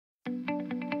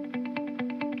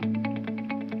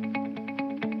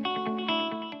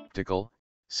Optical,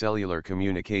 Cellular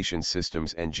Communication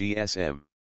Systems and GSM.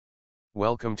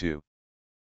 Welcome to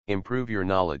Improve Your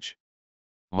Knowledge.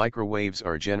 Microwaves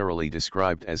are generally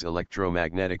described as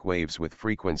electromagnetic waves with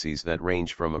frequencies that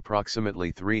range from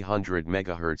approximately 300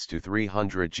 MHz to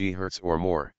 300 GHz or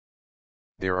more.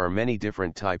 There are many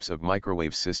different types of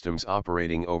microwave systems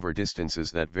operating over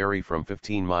distances that vary from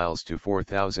 15 miles to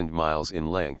 4,000 miles in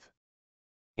length.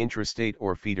 Intrastate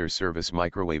or feeder service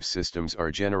microwave systems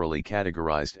are generally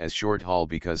categorized as short-haul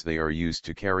because they are used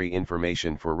to carry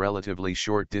information for relatively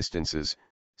short distances,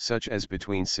 such as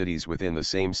between cities within the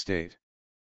same state.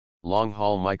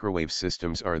 Long-haul microwave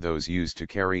systems are those used to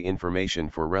carry information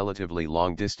for relatively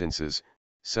long distances,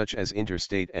 such as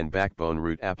interstate and backbone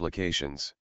route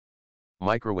applications.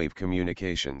 Microwave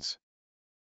communications.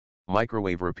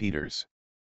 Microwave repeaters.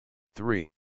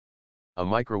 3. A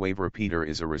microwave repeater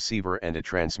is a receiver and a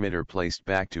transmitter placed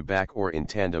back-to-back or in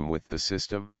tandem with the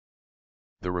system.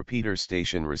 The repeater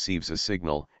station receives a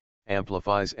signal,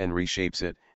 amplifies and reshapes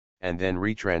it, and then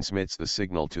retransmits the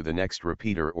signal to the next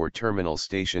repeater or terminal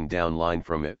station downline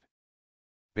from it.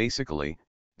 Basically,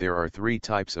 there are three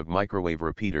types of microwave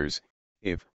repeaters: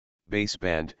 IF,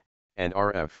 baseband, and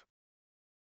RF.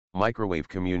 Microwave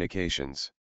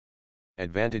communications.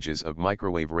 Advantages of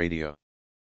microwave radio.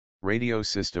 Radio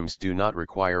systems do not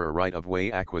require a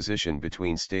right-of-way acquisition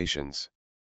between stations.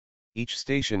 Each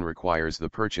station requires the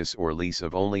purchase or lease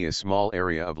of only a small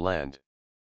area of land.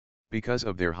 Because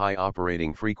of their high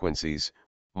operating frequencies,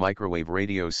 microwave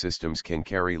radio systems can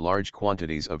carry large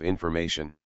quantities of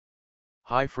information.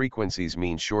 High frequencies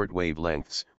mean short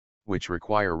wavelengths, which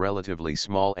require relatively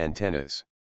small antennas.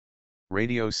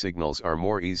 Radio signals are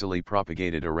more easily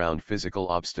propagated around physical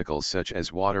obstacles such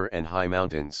as water and high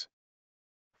mountains.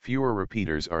 Fewer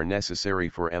repeaters are necessary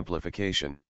for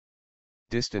amplification.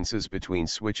 Distances between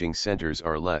switching centers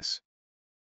are less.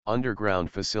 Underground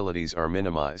facilities are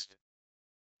minimized.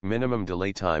 Minimum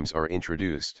delay times are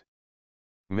introduced.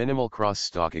 Minimal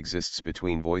crosstalk exists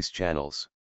between voice channels.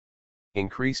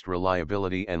 Increased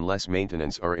reliability and less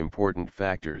maintenance are important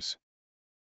factors.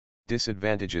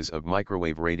 Disadvantages of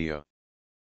microwave radio.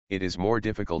 It is more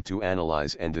difficult to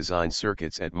analyze and design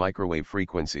circuits at microwave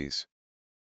frequencies.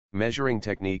 Measuring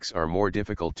techniques are more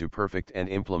difficult to perfect and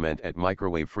implement at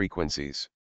microwave frequencies.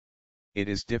 It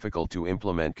is difficult to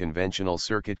implement conventional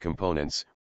circuit components,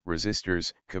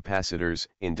 resistors, capacitors,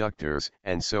 inductors,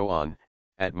 and so on,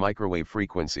 at microwave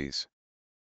frequencies.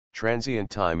 Transient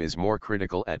time is more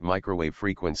critical at microwave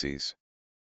frequencies.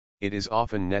 It is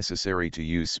often necessary to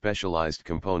use specialized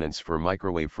components for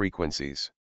microwave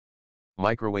frequencies.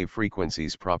 Microwave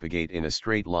frequencies propagate in a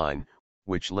straight line,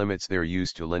 which limits their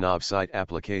use to line-of-sight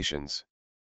applications.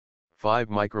 5.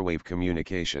 Microwave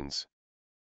communications.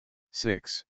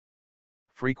 6.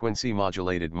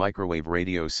 Frequency-modulated microwave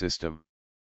radio system.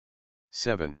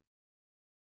 7.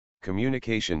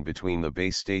 Communication between the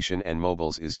base station and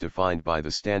mobiles is defined by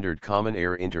the Standard Common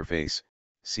Air Interface,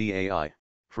 CAI.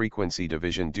 Frequency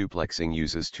division duplexing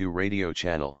uses two radio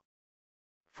channel.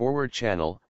 Forward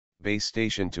channel, base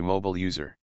station to mobile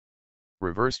user.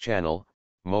 Reverse channel,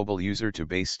 mobile user to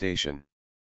base station.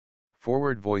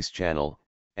 Forward voice channel,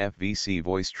 FVC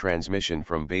voice transmission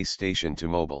from base station to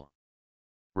mobile.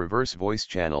 Reverse voice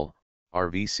channel,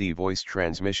 RVC voice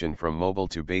transmission from mobile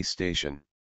to base station.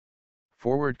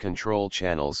 Forward control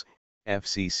channels,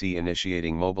 FCC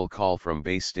initiating mobile call from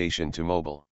base station to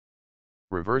mobile.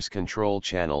 Reverse control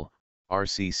channel,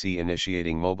 RCC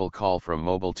initiating mobile call from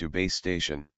mobile to base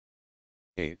station.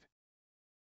 8.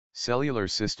 Cellular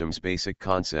systems basic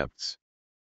concepts.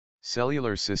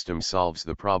 Cellular system solves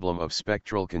the problem of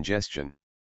spectral congestion.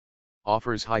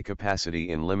 Offers high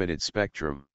capacity in limited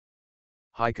spectrum.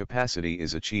 High capacity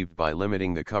is achieved by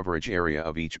limiting the coverage area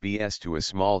of each BS to a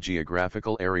small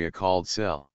geographical area called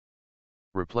cell.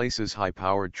 Replaces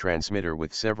high-powered transmitter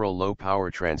with several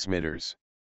low-power transmitters.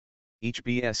 Each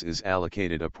BS is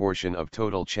allocated a portion of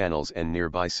total channels and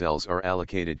nearby cells are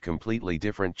allocated completely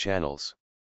different channels.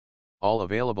 All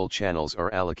available channels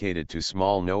are allocated to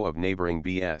small no of neighboring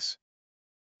BS.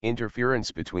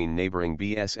 Interference between neighboring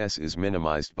BSS is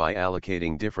minimized by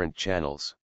allocating different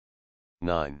channels.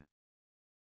 9.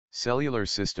 Cellular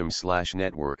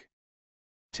system/network.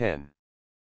 10.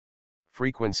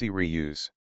 Frequency reuse.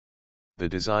 The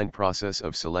design process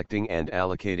of selecting and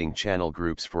allocating channel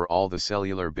groups for all the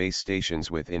cellular base stations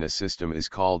within a system is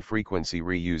called frequency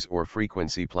reuse or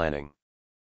frequency planning.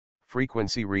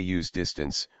 Frequency reuse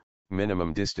distance.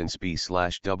 Minimum distance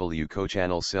B/W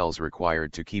cochannel cells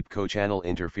required to keep cochannel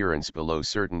interference below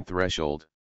certain threshold.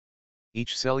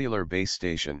 Each cellular base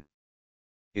station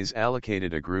is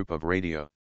allocated a group of radio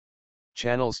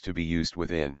channels to be used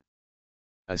within.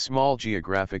 A small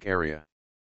geographic area.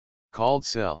 Called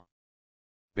cell.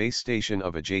 Base station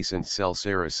of adjacent cell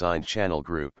assigned channel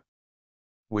group.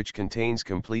 Which contains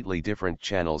completely different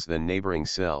channels than neighboring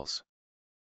cells.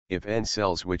 If n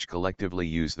cells which collectively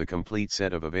use the complete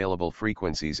set of available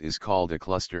frequencies is called a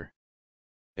cluster.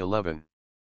 11.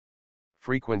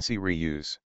 Frequency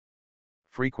reuse.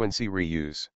 Frequency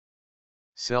reuse.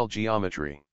 Cell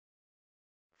geometry.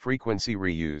 Frequency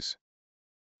reuse.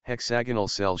 Hexagonal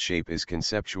cell shape is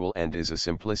conceptual and is a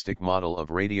simplistic model of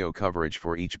radio coverage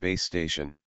for each base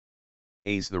station.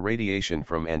 As the radiation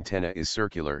from antenna is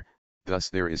circular, thus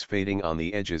there is fading on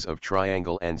the edges of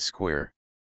triangle and square.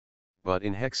 But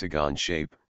in hexagon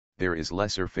shape, there is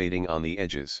lesser fading on the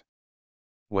edges.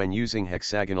 When using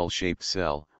hexagonal shaped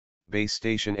cell, base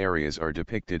station areas are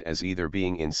depicted as either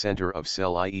being in center of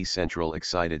cell, i.e. central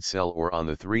excited cell, or on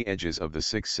the three edges of the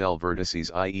 6 cell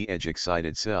vertices, i.e. edge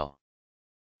excited cell.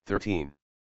 13.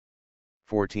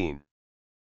 14.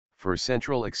 For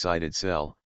central excited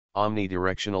cell,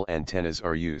 omnidirectional antennas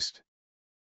are used.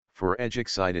 For edge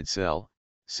excited cell,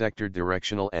 sector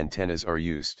directional antennas are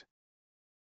used.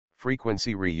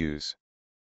 Frequency reuse.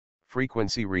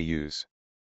 Frequency reuse.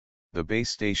 The base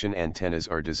station antennas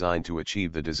are designed to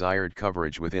achieve the desired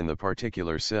coverage within the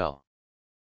particular cell.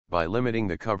 By limiting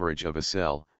the coverage of a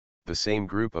cell, the same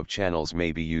group of channels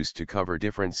may be used to cover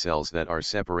different cells that are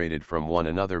separated from one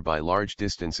another by large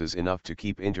distances enough to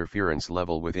keep interference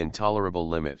level within tolerable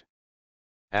limit.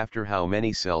 After how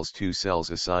many cells two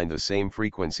cells assign the same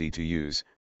frequency to use,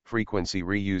 frequency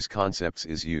reuse concepts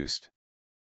is used.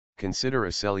 Consider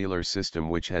a cellular system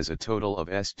which has a total of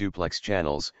S duplex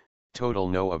channels, total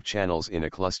No of channels in a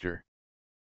cluster.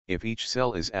 If each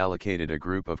cell is allocated a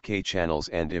group of K channels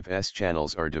and if S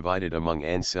channels are divided among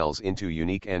N cells into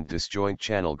unique and disjoint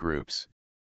channel groups,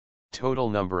 total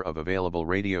number of available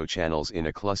radio channels in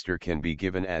a cluster can be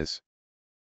given as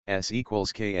S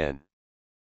equals Kn.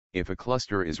 If a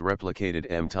cluster is replicated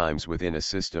M times within a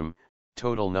system,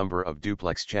 total number of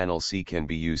duplex channels C can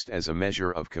be used as a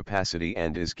measure of capacity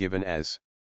and is given as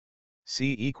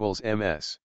C equals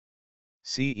Ms.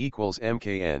 C equals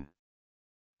Mkn.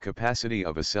 Capacity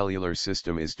of a cellular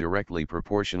system is directly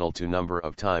proportional to number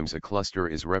of times a cluster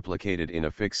is replicated in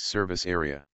a fixed service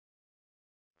area.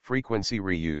 Frequency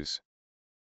reuse.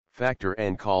 Factor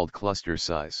N called cluster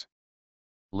size.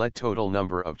 Let total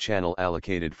number of channel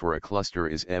allocated for a cluster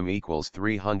is M equals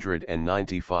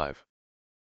 395.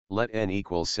 Let N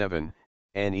equals 7,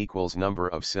 N equals number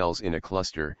of cells in a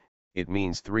cluster, it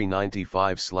means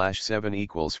 395/7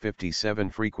 equals 57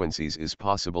 frequencies is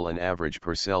possible, an average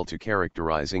per cell to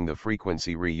characterizing the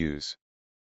frequency reuse.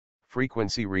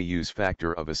 Frequency reuse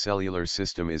factor of a cellular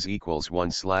system is equals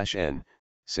 1/n,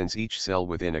 since each cell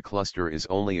within a cluster is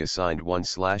only assigned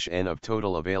 1/n of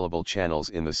total available channels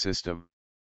in the system.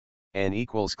 N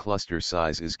equals cluster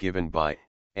size is given by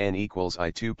N equals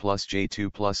I2 plus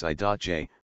J2 plus I.J,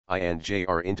 I and J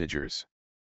are integers.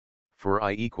 For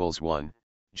I equals 1,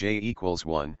 J equals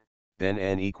 1, then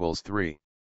N equals 3.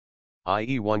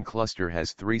 i.e. one cluster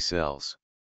has 3 cells.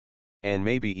 N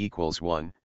may be equals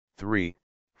 1, 3,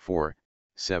 4,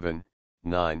 7,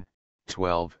 9,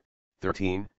 12,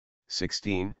 13,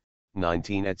 16,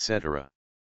 19 etc.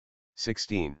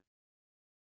 16.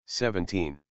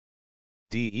 17.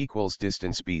 D equals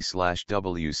distance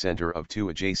B/W center of two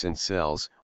adjacent cells,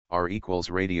 R equals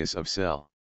radius of cell.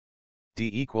 D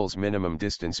equals minimum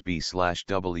distance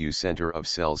B/W center of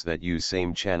cells that use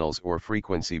same channels or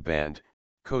frequency band,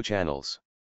 co-channels.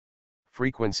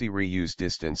 Frequency reuse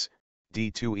distance,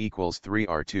 D2 equals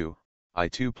 3R2,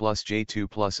 I2 plus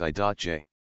J2 plus I.J.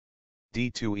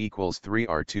 D2 equals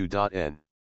 3R2.N.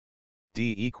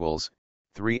 D equals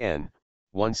 3N,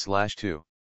 1/2.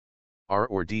 R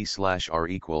or D/R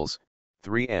equals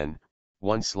 3N,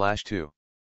 1/2.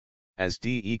 As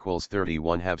D equals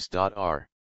 31/2.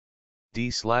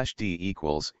 D/D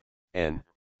equals N,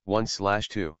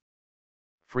 1/2.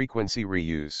 Frequency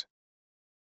reuse.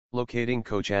 Locating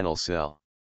cochannel cell.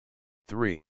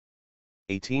 3.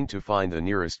 18. To find the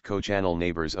nearest cochannel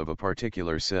neighbors of a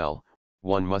particular cell,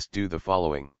 one must do the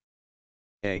following.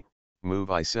 A.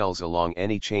 Move I cells along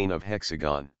any chain of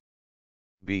hexagon.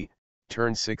 B.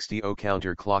 Turn 60 O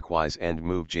counterclockwise and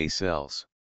move J cells.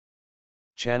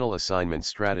 Channel assignment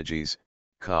strategies,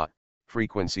 CA,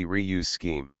 frequency reuse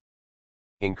scheme.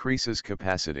 Increases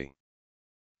capacity.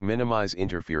 Minimize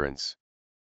interference.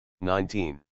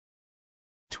 19.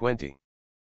 20.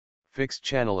 Fixed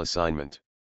channel assignment.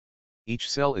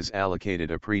 Each cell is allocated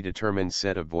a predetermined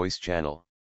set of voice channel.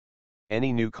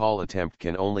 Any new call attempt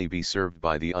can only be served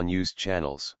by the unused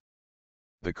channels.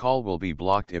 The call will be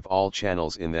blocked if all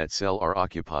channels in that cell are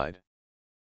occupied.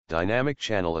 Dynamic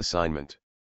channel assignment.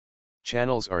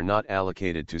 Channels are not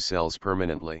allocated to cells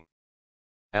permanently.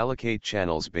 Allocate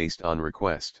channels based on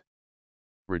request.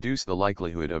 Reduce the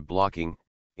likelihood of blocking,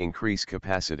 increase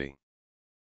capacity.